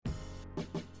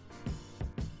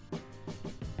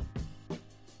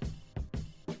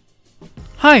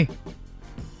Hi,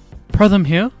 Pratham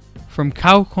here from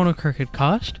Cow Corner Cricket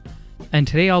Cast, and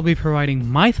today I'll be providing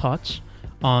my thoughts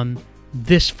on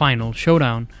this final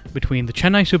showdown between the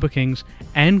Chennai Super Kings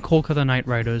and Kolkata Knight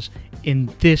Riders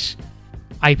in this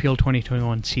IPL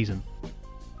 2021 season.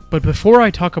 But before I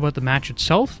talk about the match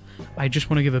itself, I just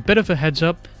want to give a bit of a heads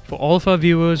up for all of our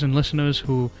viewers and listeners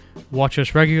who watch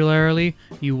us regularly.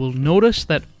 You will notice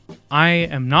that I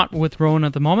am not with Rowan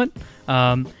at the moment.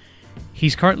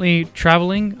 He's currently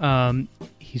traveling.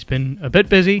 He's been a bit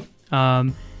busy,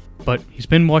 but he's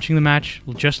been watching the match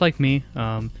just like me.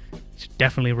 He's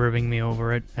definitely ribbing me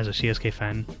over it as a CSK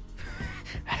fan,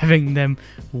 having them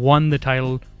won the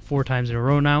title 4 times in a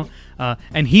row now.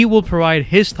 And he will provide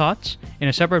his thoughts in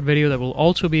a separate video that will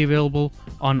also be available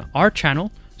on our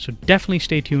channel, so definitely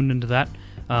stay tuned into that.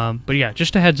 But yeah,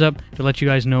 just a heads up to let you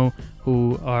guys know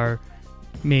who are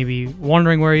maybe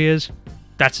wondering where he is.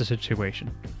 That's the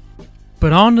situation.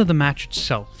 But on to the match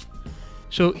itself.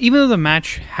 So even though the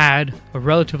match had a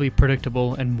relatively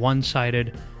predictable and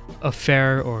one-sided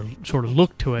affair or sort of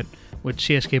look to it, with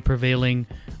CSK prevailing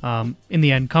in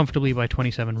the end comfortably by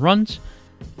 27 runs,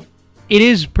 it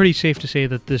is pretty safe to say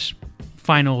that this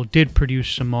final did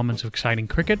produce some moments of exciting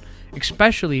cricket,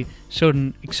 especially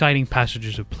certain exciting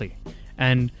passages of play.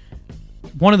 And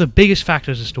one of the biggest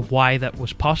factors as to why that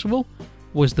was possible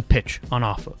was the pitch on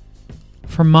offer.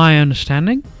 From my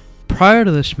understanding, prior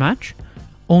to this match,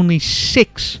 only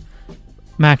 6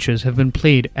 matches have been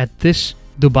played at this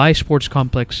Dubai Sports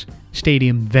Complex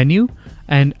Stadium venue,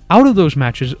 and out of those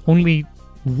matches, only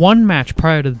 1 match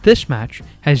prior to this match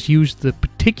has used the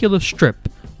particular strip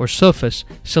or surface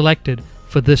selected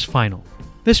for this final.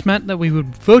 This meant that we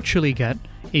would virtually get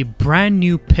a brand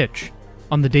new pitch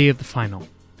on the day of the final.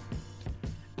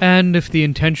 And if the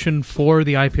intention for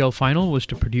the IPL final was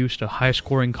to produce a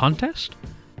high-scoring contest,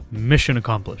 mission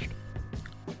accomplished.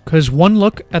 Because one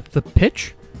look at the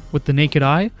pitch with the naked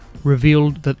eye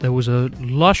revealed that there was a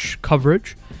lush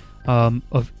coverage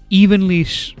of evenly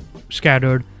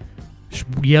scattered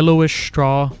yellowish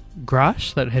straw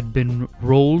grass that had been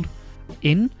rolled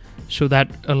in, so that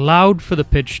allowed for the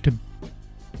pitch to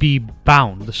be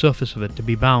bound, the surface of it to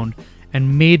be bound,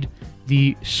 and made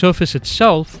the surface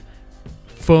itself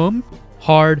firm,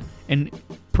 hard, and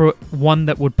one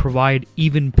that would provide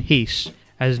even pace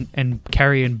and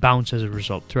carry and bounce as a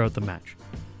result throughout the match.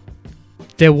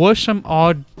 There were some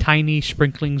odd, tiny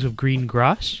sprinklings of green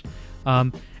grass,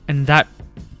 and that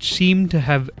seemed to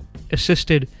have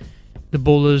assisted the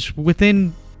bowlers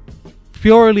within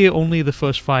purely only the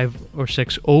first 5 or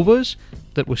 6 overs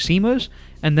that were seamers,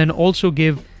 and then also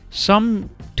give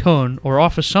some turn or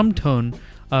offer some turn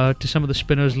to some of the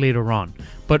spinners later on.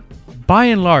 But by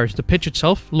and large, the pitch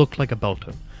itself looked like a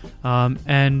belter.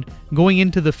 And going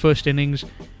into the first innings,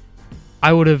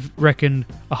 I would have reckoned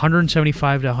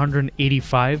 175 to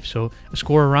 185, so a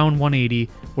score around 180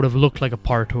 would have looked like a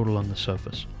par total on the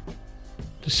surface.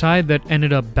 The side that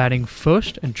ended up batting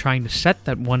first and trying to set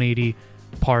that 180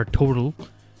 par total,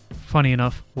 funny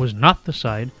enough, was not the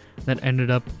side that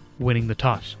ended up winning the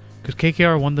toss, because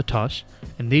KKR won the toss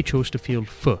and they chose to field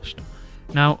first.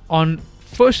 Now, on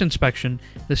first inspection,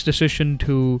 this decision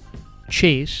to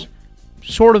chase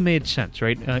sort of made sense,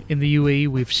 right? In the UAE,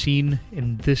 we've seen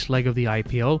in this leg of the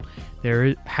IPL,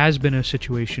 there has been a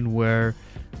situation where,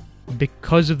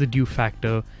 because of the dew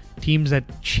factor, teams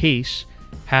that chase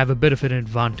have a bit of an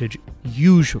advantage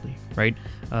usually, right?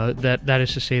 That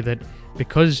is to say that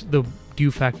because the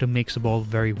dew factor makes the ball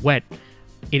very wet,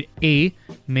 it A,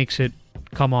 makes it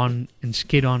come on and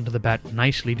skid onto the bat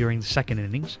nicely during the second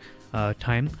innings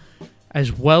time,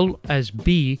 as well as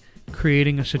B,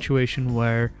 creating a situation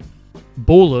where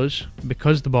bowlers,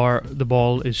 because the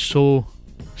ball is so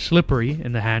slippery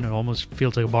in the hand, it almost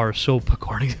feels like a bar of soap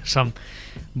according to some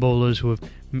bowlers who have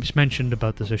mentioned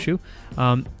about this issue,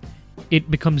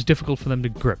 it becomes difficult for them to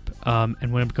grip.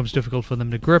 And when it becomes difficult for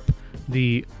them to grip,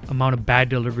 the amount of bad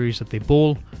deliveries that they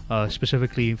bowl,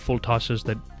 specifically full tosses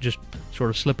that just sort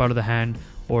of slip out of the hand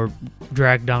or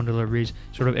drag down deliveries,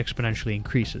 sort of exponentially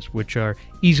increases, which are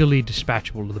easily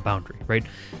dispatchable to the boundary, right?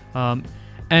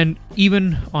 And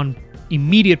even on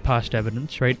immediate past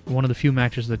evidence, right, one of the few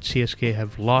matches that CSK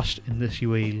have lost in this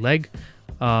UAE leg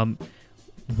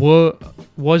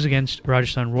was against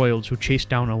Rajasthan Royals, who chased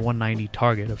down a 190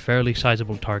 target, a fairly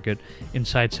sizable target,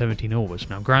 inside 17 overs.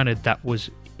 Now, granted, that was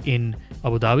in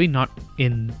Abu Dhabi, not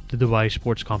in the Dubai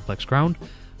Sports Complex ground,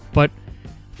 but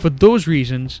for those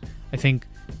reasons, I think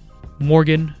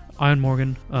Ian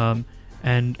Morgan,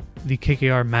 and the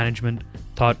KKR management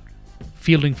thought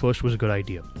fielding first was a good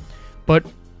idea. But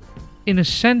in a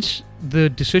sense, the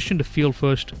decision to field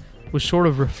first was sort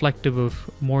of reflective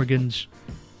of Morgan's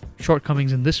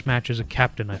shortcomings in this match as a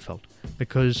captain, I felt,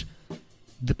 because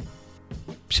the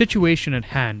situation at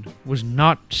hand was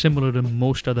not similar to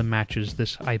most other matches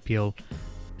this IPL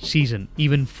season,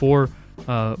 even for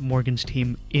Morgan's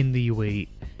team in the UAE.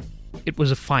 It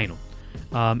was a final,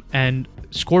 and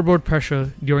scoreboard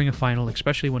pressure during a final,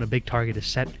 especially when a big target is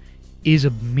set, is a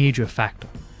major factor.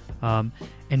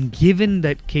 And given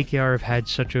that KKR have had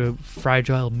such a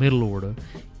fragile middle order,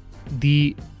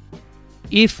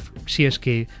 if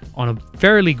CSK on a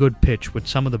fairly good pitch with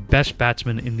some of the best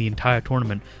batsmen in the entire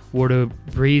tournament were to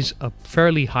raise a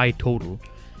fairly high total,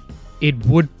 it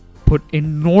would put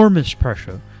enormous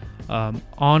pressure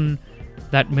on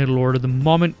that middle order the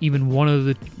moment even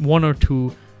one or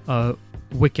two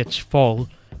wickets fall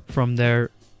from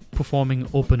their performing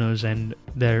openers and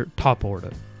their top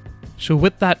order. So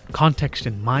with that context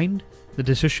in mind, the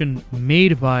decision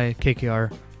made by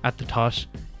KKR at the toss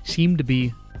seemed to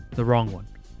be the wrong one.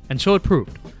 And so it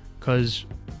proved, because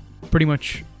pretty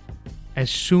much as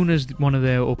soon as one of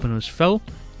their openers fell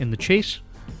in the chase,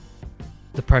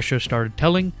 the pressure started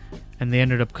telling, and they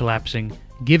ended up collapsing,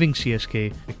 giving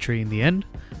CSK victory in the end,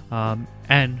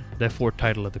 and their fourth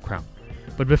title of the crown.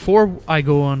 But before I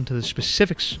go on to the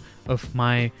specifics of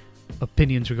my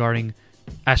opinions regarding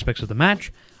aspects of the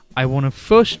match, I want to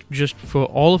first, just for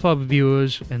all of our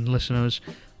viewers and listeners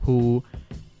who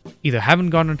either haven't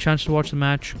gotten a chance to watch the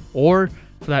match, or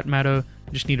for that matter,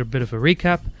 just need a bit of a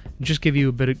recap, just give you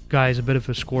a bit of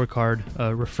a scorecard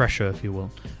refresher, if you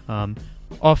will,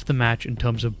 off the match in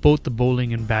terms of both the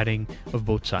bowling and batting of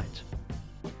both sides.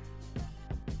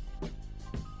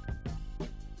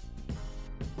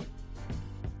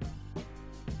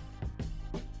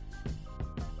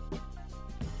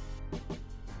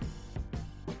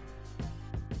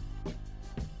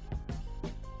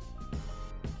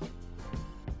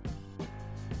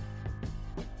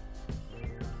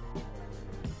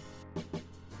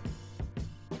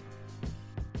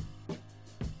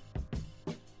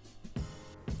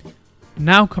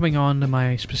 Now coming on to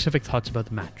my specific thoughts about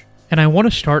the match. And I want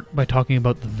to start by talking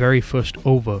about the very first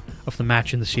over of the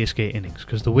match in the CSK innings,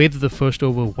 because the way that the first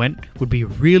over went would be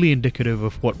really indicative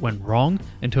of what went wrong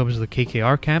in terms of the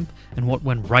KKR camp and what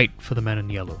went right for the men in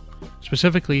yellow.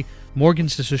 Specifically,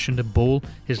 Morgan's decision to bowl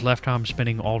his left-arm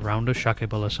spinning all-rounder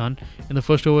Shakib Al Hasan in the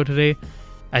first over today,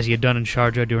 as he had done in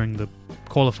Sharjah during the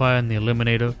qualifier and the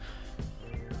eliminator,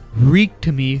 reeked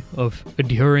to me of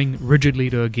adhering rigidly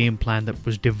to a game plan that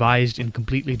was devised in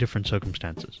completely different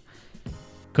circumstances.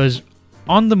 Because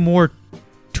on the more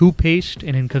two-paced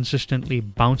and inconsistently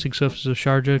bouncing surfaces of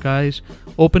Sharjah guys,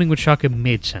 opening with Shakib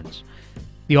made sense.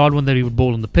 The odd one that he would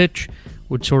bowl on the pitch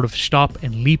would sort of stop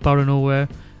and leap out of nowhere,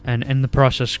 and in the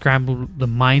process scramble the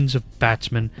minds of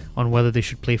batsmen on whether they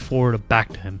should play forward or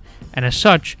back to him. And as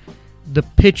such, the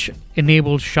pitch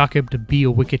enabled Shakib to be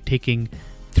a wicket-taking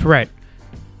threat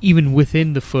even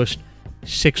within the first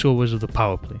 6 overs of the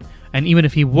power play. And even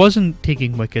if he wasn't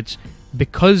taking wickets,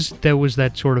 because there was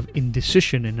that sort of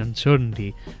indecision and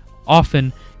uncertainty,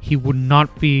 often he would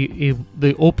not be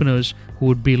the openers who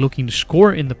would be looking to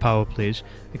score in the power plays,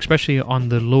 especially on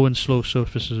the low and slow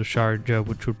surfaces of Sharjah,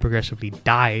 which would progressively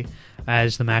die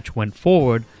as the match went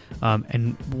forward,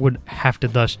 and would have to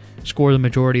thus score the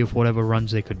majority of whatever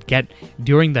runs they could get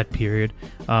during that period,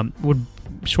 would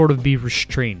sort of be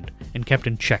restrained and kept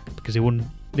in check, because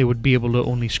they would be able to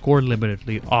only score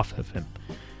limitedly off of him.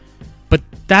 But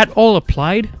that all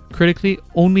applied, critically,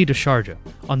 only to Sharjah.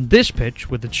 On this pitch,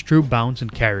 with its true bounce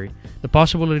and carry, the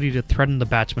possibility to threaten the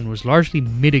batsman was largely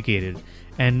mitigated,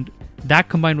 and that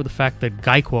combined with the fact that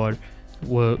Gaikwad,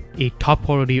 a top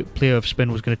quality player of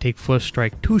spin, was going to take first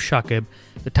strike to Shakib,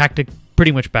 the tactic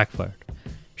pretty much backfired.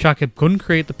 Shakib couldn't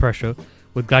create the pressure,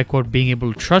 with Gaikwad being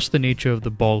able to trust the nature of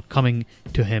the ball coming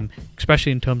to him,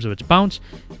 especially in terms of its bounce,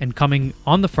 and coming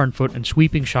on the front foot and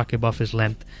sweeping Shakib off his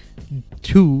length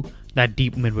to that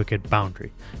deep mid-wicket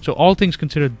boundary. So all things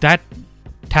considered, that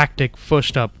tactic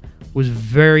first up was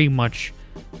very much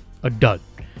a dud.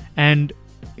 And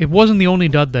it wasn't the only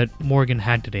dud that Morgan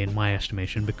had today, in my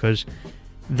estimation, because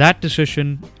that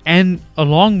decision, and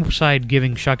alongside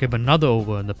giving Shakib another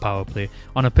over in the power play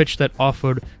on a pitch that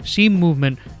offered seam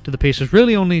movement to the Pacers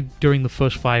really only during the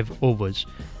first 5 overs,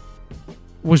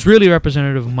 was really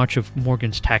representative of much of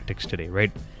Morgan's tactics today,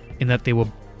 right? In that they were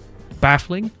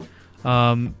baffling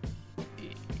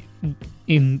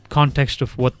in context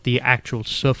of what the actual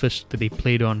surface that they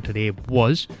played on today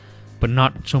was, but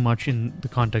not so much in the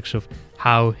context of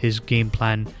how his game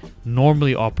plan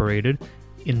normally operated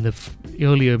in the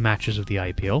earlier matches of the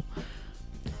IPL,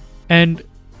 and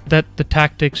that the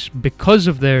tactics, because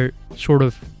of their sort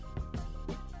of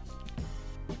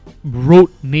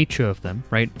rote nature of them,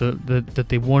 right? That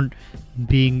they weren't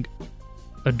being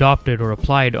adopted or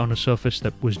applied on a surface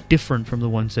that was different from the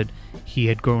ones that he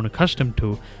had grown accustomed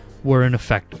to, were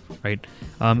ineffective, right?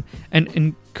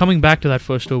 And coming back to that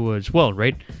first over as well,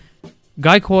 right?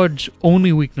 Gaikwad's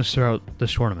only weakness throughout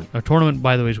this tournament, a tournament,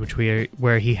 by the way,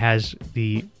 where he has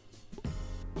the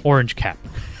orange cap.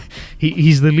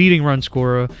 He's the leading run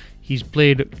scorer. He's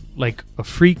played like a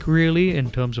freak, really, in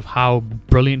terms of how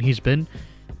brilliant he's been.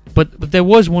 But there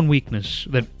was one weakness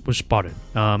that was spotted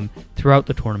throughout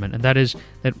the tournament, and that is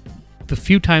that the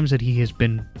few times that he has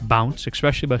been bounced,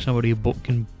 especially by somebody who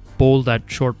can bowl that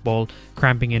short ball,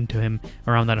 cramping into him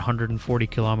around that 140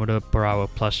 km per hour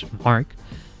plus mark,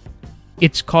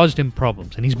 it's caused him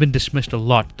problems, and he's been dismissed a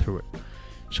lot through it.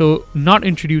 So not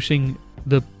introducing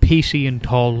the pacey and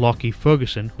tall Lockie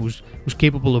Ferguson, who's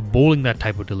capable of bowling that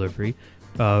type of delivery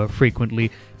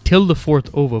frequently, till the fourth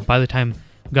over, by the time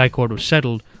Gaikwad was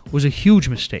settled, was a huge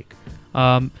mistake.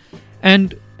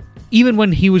 And even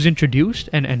when he was introduced,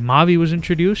 and Mavi was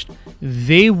introduced,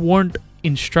 they weren't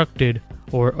instructed,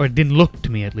 or didn't look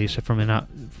to me, at least from an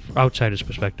outsider's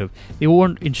perspective, they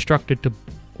weren't instructed to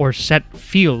or set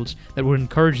fields that would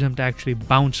encourage them to actually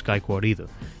bounce Gaikwad either.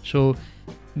 So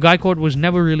Gaikwad was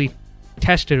never really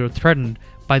tested or threatened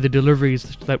by the deliveries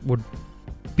that would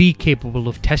be capable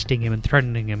of testing him and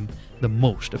threatening him the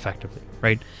most effectively,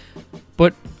 right?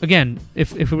 But again,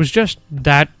 if it was just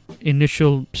that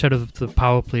initial set of the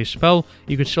power play spell,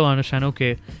 you could still understand,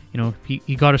 okay,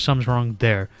 he got his sums wrong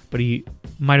there, but he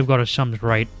might have got his sums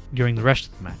right during the rest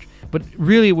of the match. But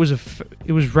really, it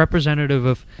was representative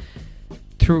of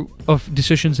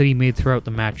decisions that he made throughout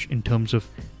the match in terms of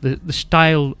the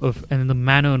style of and the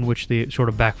manner in which they sort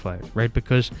of backfired, right?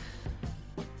 Because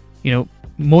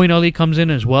Moeen Ali comes in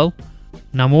as well.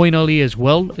 Now Moeen Ali as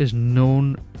well is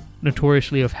known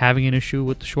notoriously of having an issue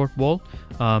with the short ball,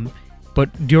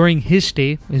 but during his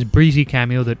stay, his breezy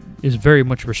cameo that is very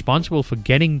much responsible for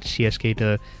getting CSK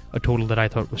to a total that I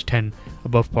thought was 10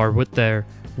 above par with their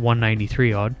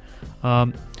 193 odd,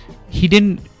 he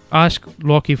didn't ask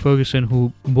Lockie Ferguson,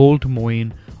 who bowled to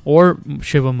Moeen, or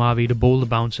Shiva Mavi to bowl the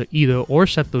bouncer either, or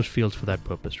set those fields for that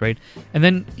purpose, right? And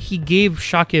then he gave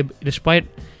Shakib, despite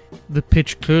the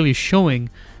pitch clearly showing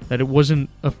that it wasn't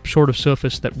a sort of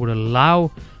surface that would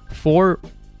allow for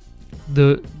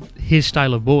his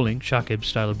style of bowling, Shakib's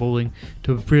style of bowling,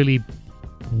 to really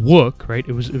work, right?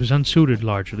 It was unsuited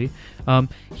largely.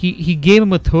 He gave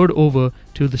him a third over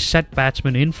to the set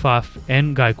batsman in Faf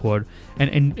and Gaikwad,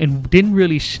 and didn't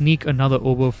really sneak another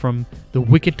over from the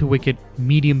wicket-to-wicket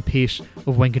medium pace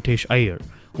of Venkatesh Iyer,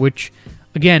 which,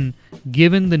 again,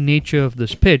 given the nature of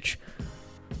this pitch,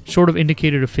 sort of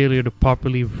indicated a failure to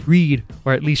properly read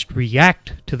or at least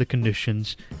react to the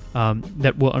conditions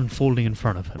that were unfolding in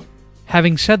front of him.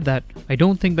 Having said that, I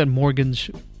don't think that Morgan's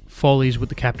follies with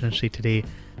the captaincy today,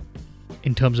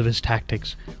 in terms of his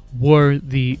tactics, were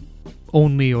the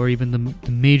only or even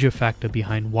the major factor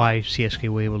behind why CSK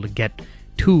were able to get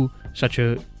to such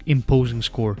a imposing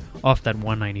score off that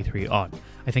 193 odd.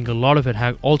 I think a lot of it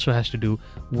also has to do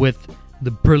with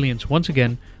the brilliance, once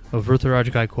again, of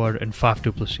Ruturaj Gaikwad and Faf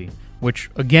du Plessis, which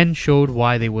again showed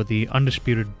why they were the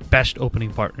undisputed best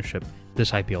opening partnership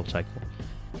this IPL cycle.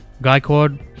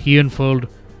 Gaikwad, he unfurled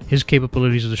his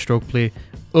capabilities of the stroke play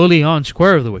early on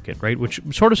square of the wicket, right? Which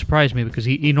sort of surprised me because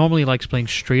he normally likes playing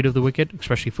straight of the wicket,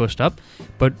 especially first up.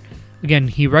 But again,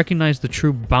 he recognized the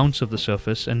true bounce of the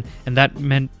surface, and that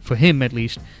meant, for him at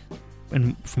least,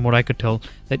 and from what I could tell,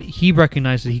 that he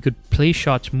recognized that he could play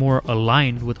shots more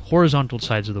aligned with horizontal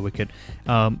sides of the wicket,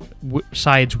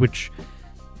 sides which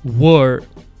were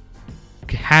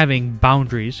having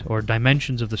boundaries or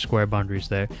dimensions of the square boundaries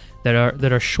there that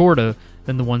are shorter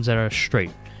than the ones that are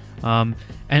straight.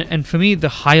 And for me, the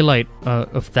highlight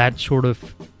of that sort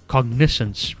of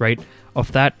cognizance, right,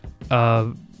 of that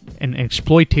an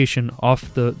exploitation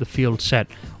of the field set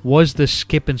was the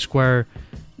skip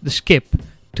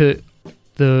to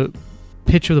the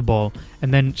pitch of the ball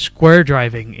and then square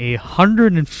driving a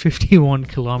 151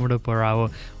 km per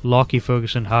hour Lockie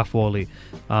Ferguson half volley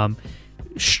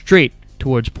straight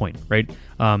towards point, right?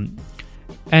 And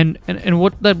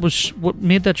what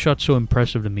made that shot so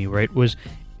impressive to me, right, was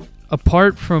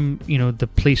apart from the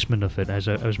placement of it, as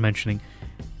I was mentioning,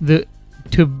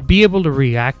 to be able to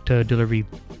react to delivery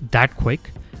that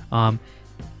quick,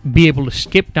 be able to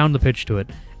skip down the pitch to it,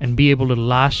 and be able to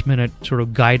last minute sort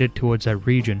of guide it towards that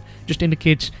region, just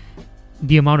indicates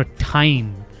the amount of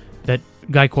time that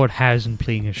Gaikwad has in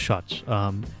playing his shots.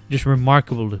 Just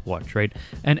remarkable to watch, right?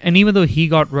 And even though he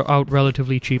got out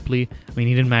relatively cheaply, I mean,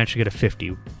 he didn't manage to get a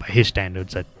 50 by his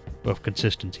standards of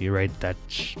consistency, right?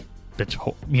 That's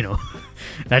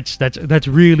that's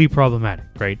really problematic,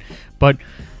 right? But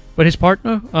his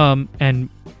partner, and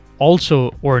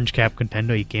also orange cap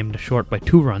contender, he came to short by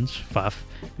 2 runs, Faf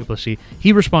du Plessis.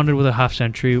 He responded with a half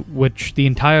century, which the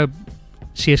entire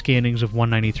CSK innings of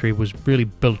 193 was really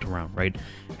built around, right?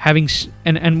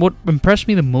 And what impressed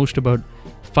me the most about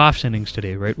Faf's innings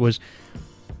today, right, was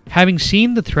having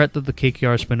seen the threat that the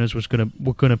KKR spinners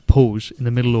were gonna pose in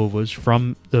the middle overs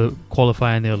from the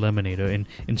qualifier and the eliminator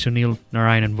in Sunil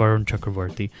Narayan and Varun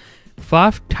Chakravarti.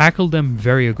 Faf tackled them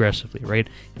very aggressively, right?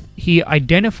 He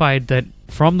identified that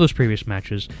from those previous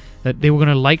matches that they were going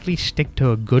to likely stick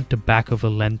to a good to back of a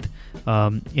length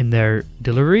in their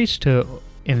deliveries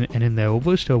and in their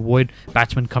overs to avoid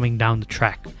batsmen coming down the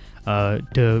track,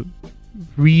 to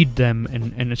read them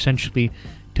and essentially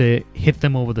to hit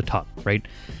them over the top, right?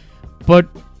 But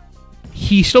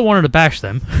he still wanted to bash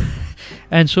them.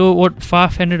 And so what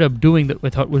Faf ended up doing that I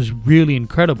thought was really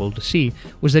incredible to see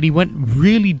was that he went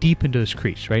really deep into his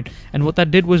crease, right? And what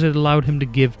that did was it allowed him to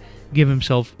give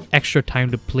himself extra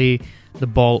time to play the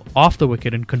ball off the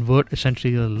wicket and convert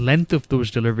essentially the length of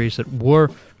those deliveries that were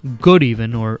good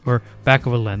even or back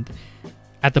of a length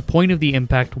at the point of the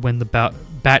impact when the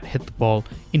bat hit the ball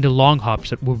into long hops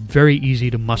that were very easy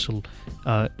to muscle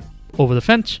over the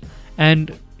fence.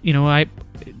 And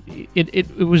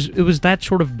it was that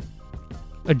sort of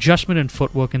adjustment and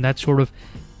footwork and that sort of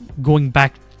going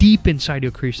back deep inside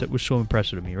your crease that was so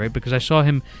impressive to me, right? Because I saw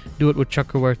him do it with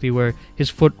Chakravarti where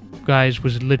his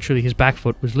his back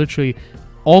foot was literally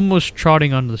almost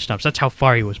trotting onto the stumps. That's how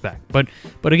far he was back. But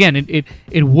again,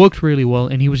 it worked really well,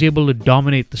 and he was able to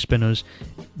dominate the spinners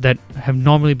that have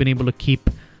normally been able to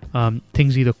keep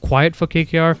things either quiet for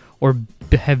KKR or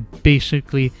have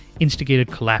basically instigated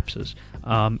collapses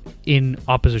in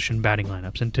opposition batting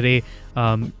lineups. And today,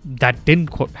 that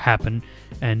didn't happen.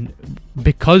 And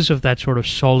because of that sort of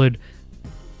solid,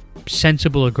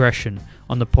 sensible aggression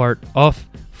on the part of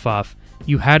Faf,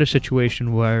 you had a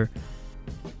situation where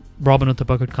Robin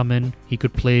Uthappa could come in, he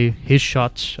could play his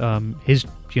shots, his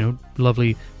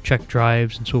lovely check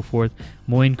drives and so forth.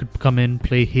 Moeen could come in,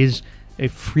 play his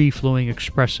free-flowing,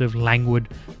 expressive, languid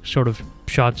sort of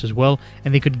shots as well,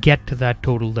 and they could get to that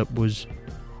total that was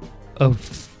a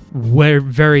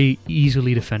very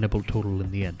easily defendable total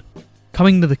in the end.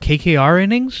 Coming to the KKR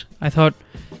innings, I thought,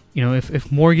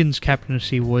 if Morgan's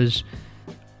captaincy was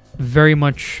very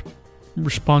much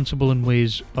responsible in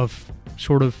ways of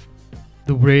sort of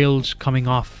the rails coming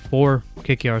off for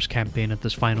KKR's campaign at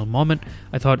this final moment,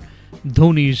 I thought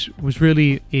Dhoni's was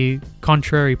really a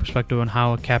contrary perspective on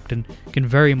how a captain can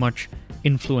very much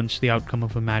influence the outcome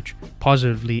of a match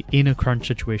positively in a crunch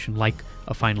situation like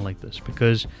a final like this,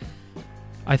 because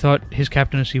I thought his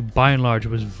captaincy by and large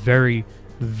was very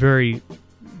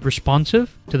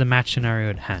responsive to the match scenario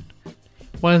at hand.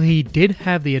 While he did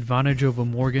have the advantage over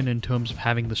Morgan in terms of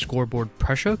having the scoreboard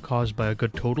pressure caused by a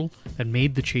good total that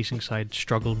made the chasing side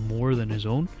struggle more than his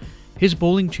own, his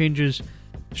bowling changes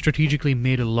strategically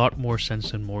made a lot more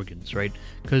sense than Morgan's, right?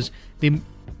 Because they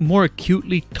more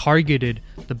acutely targeted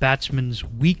the batsman's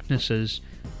weaknesses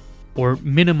or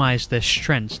minimized their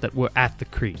strengths that were at the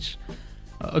crease.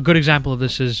 A good example of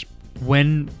this is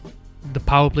when the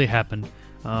power play happened,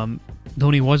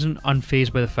 Dhoni wasn't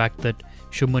unfazed by the fact that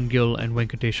Shubman Gill and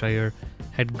Venkatesh Iyer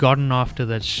had gotten off to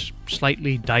that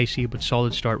slightly dicey but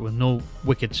solid start with no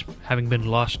wickets having been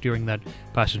lost during that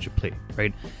passage of play,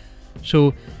 right?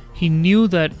 So he knew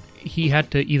that he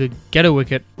had to either get a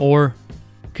wicket or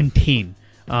contain.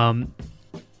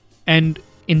 And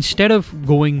instead of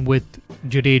going with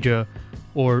Jadeja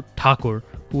or Thakur,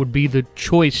 who would be the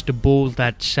choice to bowl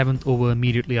that 7th over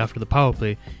immediately after the power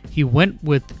play, he went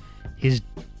with his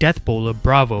death bowler,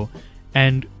 Bravo,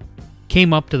 and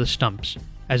came up to the stumps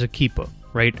as a keeper,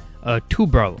 right? To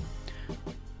Bravo.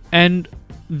 And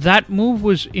that move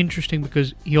was interesting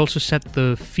because he also set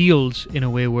the fields in a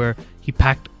way where he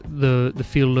packed the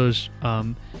fielders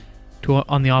on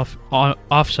the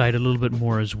offside a little bit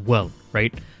more as well,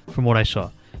 right? From what I saw.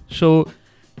 So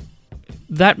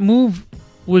that move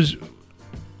was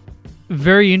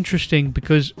very interesting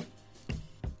because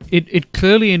it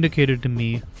clearly indicated to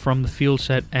me from the field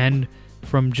set and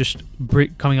from just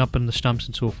coming up in the stumps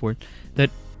and so forth that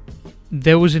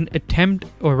there was an attempt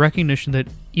or recognition that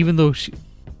even though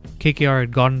KKR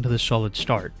had gotten to this solid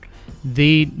start,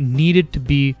 they needed to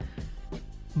be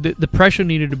the pressure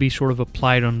needed to be sort of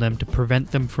applied on them to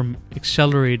prevent them from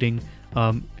accelerating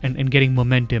and getting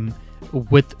momentum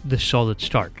with the solid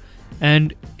start.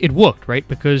 And it worked, right?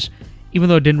 Because even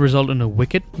though it didn't result in a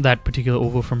wicket, that particular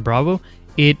over from Bravo,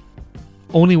 it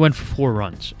only went for 4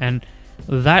 runs. And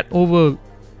that over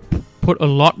put a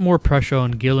lot more pressure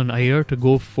on Gill and Iyer to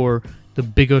go for the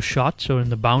bigger shots or in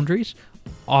the boundaries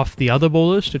off the other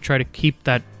bowlers to try to keep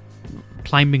that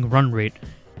climbing run rate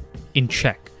in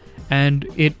check. And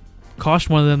it cost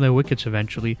one of them their wickets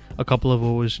eventually, a couple of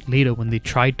overs later when they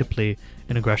tried to play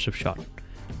an aggressive shot.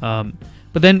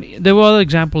 But then there were other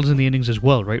examples in the innings as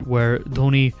well, right, where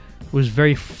Dhoni was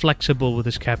very flexible with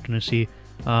his captaincy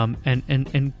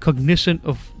and cognizant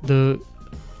of the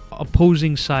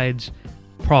opposing side's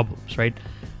problems, right?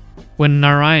 When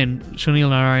Sunil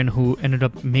Narayan, who ended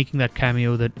up making that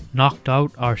cameo that knocked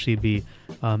out RCB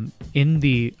in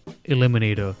the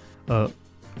Eliminator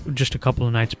just a couple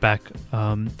of nights back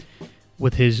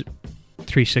with his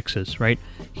 3 sixes, right?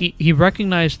 He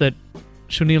recognized that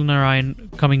Sunil Narayan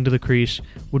coming to the crease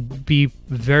would be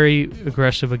very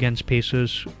aggressive against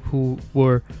pacers who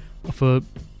were of a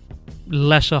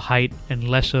lesser height and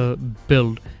lesser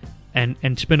build,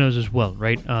 and spinners as well,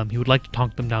 right? He would like to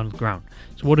tonk them down to the ground.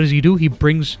 So what does he do? He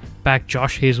brings back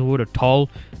Josh Hazlewood, a tall,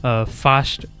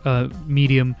 fast,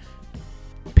 medium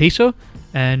pacer,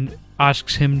 and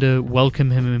asks him to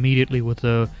welcome him immediately with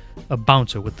a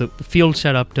bouncer, with the field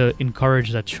set up to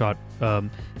encourage that shot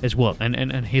as well.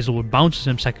 And Hazlewood bounces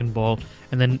him second ball,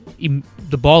 and then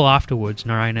the ball afterwards,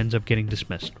 Narayan ends up getting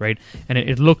dismissed, right? And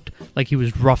it looked like he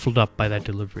was ruffled up by that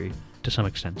delivery to some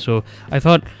extent. So I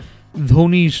thought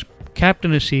Dhoni's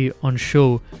captaincy on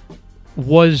show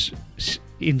was,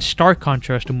 in stark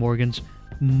contrast to Morgan's,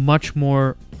 much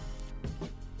more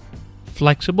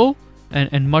flexible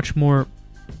and much more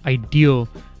ideal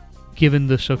given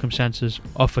the circumstances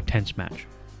of a tense match.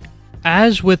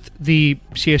 As with the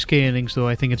CSK innings, though,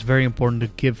 I think it's very important to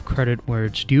give credit where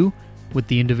it's due with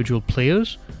the individual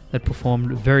players that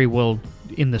performed very well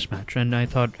in this match. And I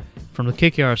thought from the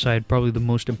KKR side, probably the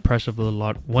most impressive of the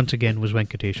lot, once again, was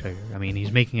Venkatesh Iyer. I mean,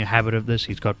 he's making a habit of this.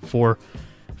 He's got 4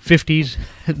 50s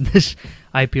this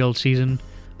IPL season.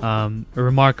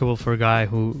 Remarkable for a guy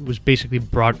who was basically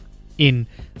brought in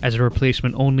as a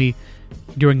replacement only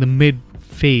during the mid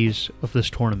phase of this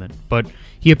tournament. But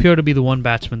he appeared to be the one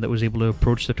batsman that was able to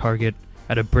approach the target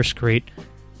at a brisk rate,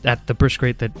 at the brisk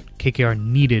rate that KKR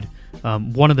needed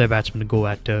one of their batsmen to go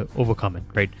at to overcome it,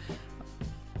 right?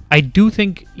 I do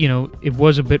think, it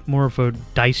was a bit more of a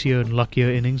dicier and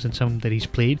luckier innings than some that he's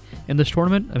played in this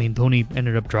tournament. I mean, Dhoni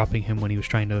ended up dropping him when he was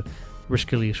trying to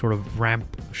riskily sort of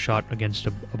ramp a shot against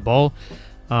a ball.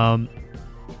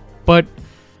 But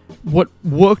what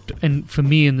worked, and for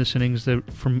me in this innings,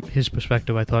 from his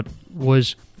perspective, I thought,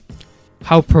 was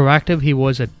how proactive he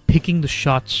was at picking the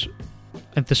shots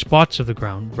at the spots of the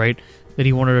ground, right, that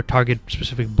he wanted to target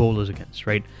specific bowlers against,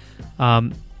 right?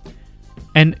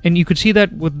 And you could see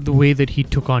that with the way that he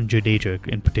took on Jadeja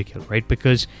in particular, right?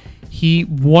 Because he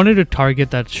wanted to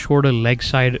target that shorter leg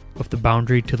side of the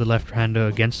boundary to the left-hander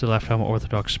against the left-arm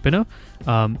orthodox spinner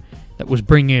that was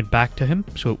bringing it back to him.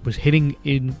 So it was hitting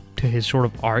into his sort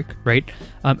of arc, right?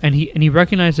 And he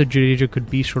recognized that Jadeja could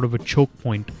be sort of a choke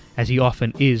point, as he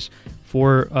often is,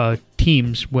 for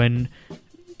teams when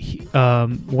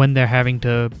they're having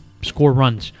to score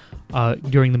runs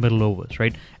during the middle overs,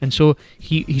 right? And so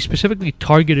he specifically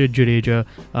targeted Jadeja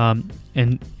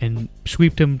and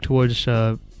sweeped him towards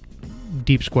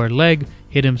deep square leg,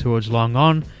 hit him towards long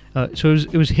on. So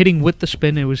it was hitting with the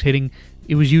spin. It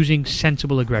was using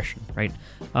sensible aggression, right?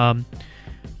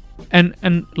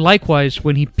 And likewise,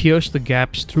 when he pierced the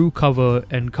gaps through cover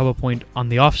and cover point on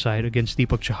the offside against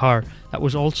Deepak Chahar, that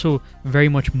was also very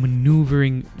much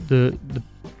maneuvering the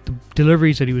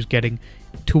deliveries that he was getting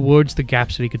towards the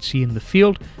gaps that he could see in the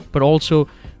field, but also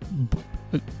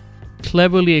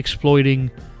cleverly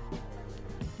exploiting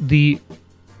the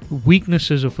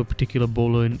weaknesses of a particular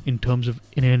bowler in terms of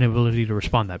an inability to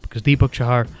respond to that, because Deepak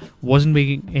Chahar wasn't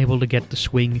being able to get the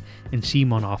swing and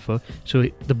seam on offer, so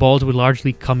the balls were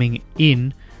largely coming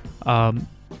in at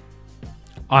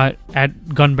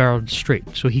gun barrel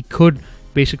straight, so he could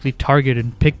basically target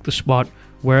and pick the spot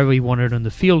wherever he wanted on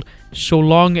the field, so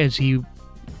long as he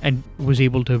was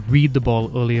able to read the ball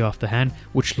early off the hand,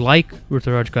 which, like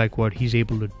Ruturaj Gaikwad, he's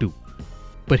able to do.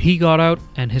 But he got out,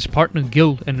 and his partner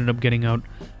Gill ended up getting out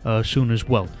soon as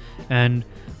well. And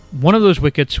one of those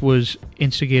wickets was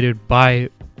instigated by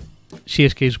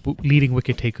CSK's leading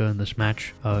wicket taker in this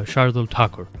match, Shardul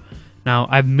Thakur. Now,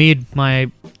 I've made my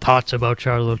thoughts about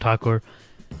Shardul Thakur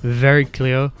very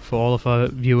clear for all of our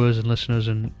viewers and listeners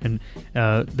and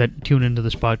that tune into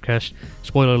this podcast.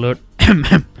 Spoiler alert,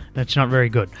 that's not very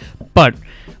good, but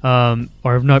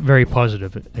or not very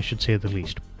positive, I should say at the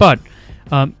least. But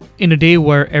in a day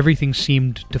where everything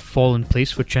seemed to fall in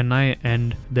place for Chennai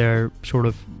and their sort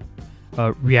of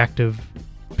reactive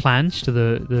plans to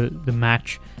the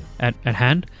match at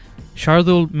hand,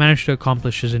 Shardul managed to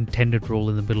accomplish his intended role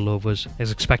in the middle overs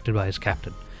as expected by his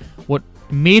captain. What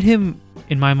made him,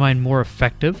 in my mind, more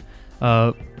effective,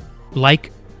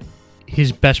 like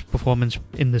his best performance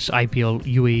in this IPL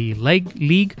UAE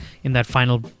League in that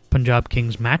final Punjab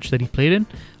Kings match that he played in,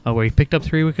 where he picked up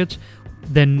 3 wickets,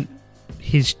 than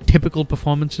his typical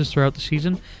performances throughout the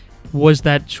season, was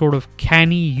that sort of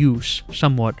canny use,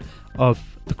 somewhat,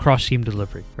 of the cross-seam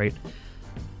delivery, right?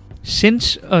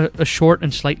 Since a short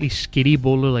and slightly skiddy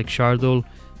bowler like Shardul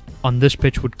on this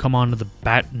pitch would come onto the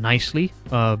bat nicely,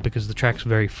 because the track's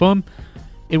very firm,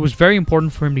 it was very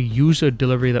important for him to use a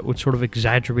delivery that would sort of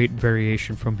exaggerate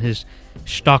variation from his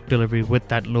stock delivery with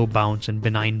that low bounce and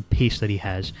benign pace that he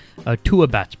has to a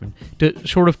batsman, to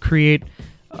sort of create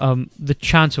the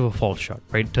chance of a false shot,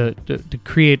 right? To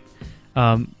create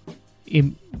a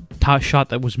shot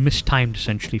that was mistimed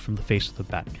essentially from the face of the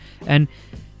bat. And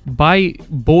by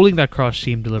bowling that cross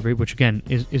seam delivery, which again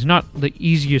is not the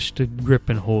easiest to grip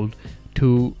and hold,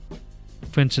 to,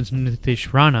 for instance,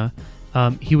 Nitish Rana,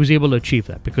 he was able to achieve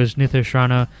that because Nitish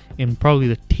Rana, in probably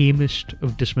the tamest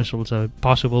of dismissals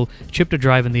possible, chipped a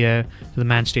drive in the air to the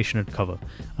man stationed at cover.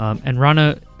 And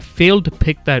Rana failed to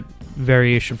pick that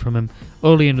variation from him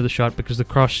early into the shot because the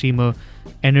cross seamer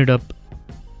ended up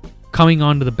coming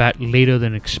onto the bat later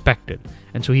than expected,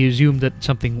 and so he assumed that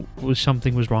something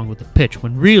was wrong with the pitch,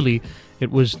 when really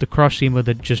it was the cross seamer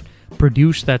that just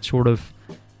produced that sort of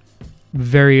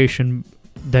variation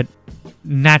that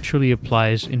naturally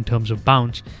applies in terms of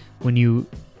bounce when you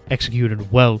execute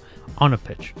it well on a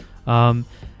pitch.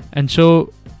 And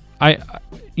so I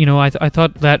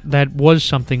thought that was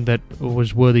something that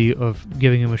was worthy of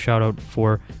giving him a shout out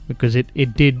for, because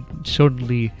it did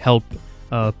certainly help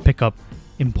pick up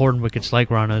important wickets like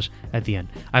Rana's at the end.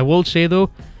 I will say though,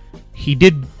 he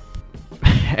did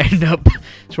end up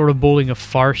sort of bowling a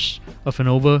farce of an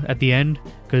over at the end,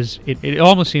 because it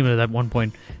almost seemed at one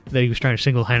point that he was trying to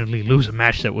single-handedly lose a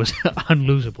match that was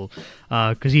unlosable,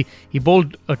 because he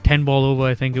bowled a 10-ball over,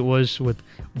 I think it was, with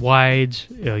wides,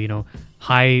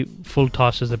 high full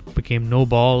tosses that became no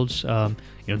balls.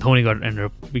 Dhoni ended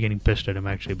up getting pissed at him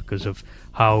actually because of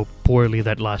how poorly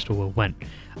that last over went.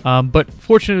 But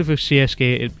fortunately for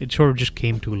CSK, it sort of just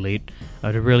came too late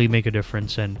to really make a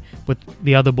difference, and with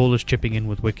the other bowlers chipping in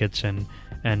with wickets,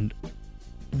 and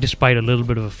despite a little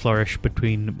bit of a flourish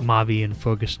between Mavi and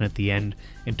Ferguson at the end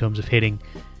in terms of hitting,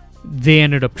 they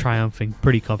ended up triumphing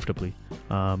pretty comfortably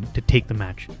to take the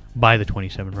match by the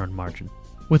 27-run margin.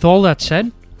 With all that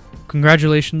said,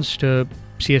 congratulations to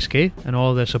CSK and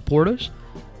all of their supporters.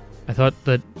 I thought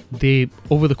that they,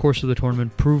 over the course of the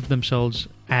tournament, proved themselves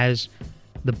as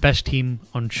the best team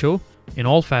on show in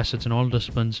all facets and all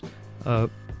disciplines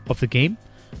of the game.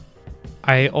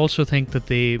 I also think that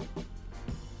they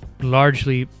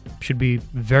largely should be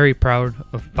very proud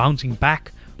of bouncing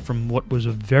back from what was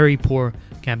a very poor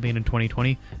campaign in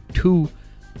 2020 to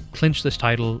clinch this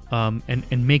title,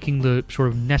 and making the sort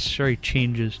of necessary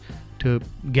changes to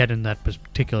get in that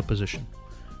particular position.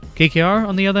 KKR,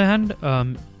 on the other hand,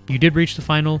 you did reach the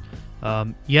final.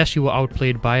 Yes, you were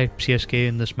outplayed by CSK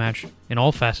in this match in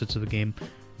all facets of the game,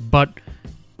 but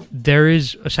there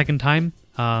is a second time,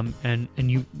 and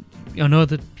you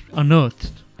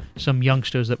unearthed some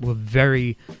youngsters that were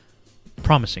very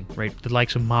promising, right? The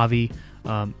likes of Mavi,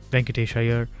 Venkatesh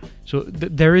Iyer. So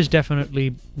there is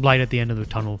definitely light at the end of the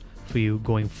tunnel for you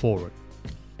going forward.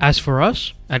 As for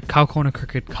us at Cow Corner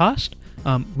Cricket Cast,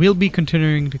 we'll be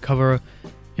continuing to cover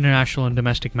international and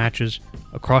domestic matches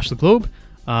across the globe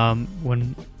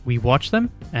when we watch them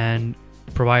and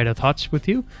provide our thoughts with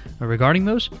you regarding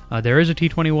those. There is a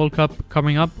T20 World Cup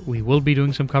coming up. We will be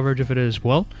doing some coverage of it as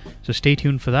well, so stay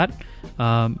tuned for that.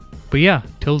 But yeah,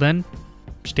 till then,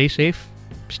 stay safe,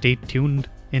 stay tuned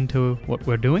into what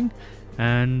we're doing,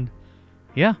 and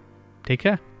yeah, take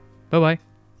care. Bye-bye.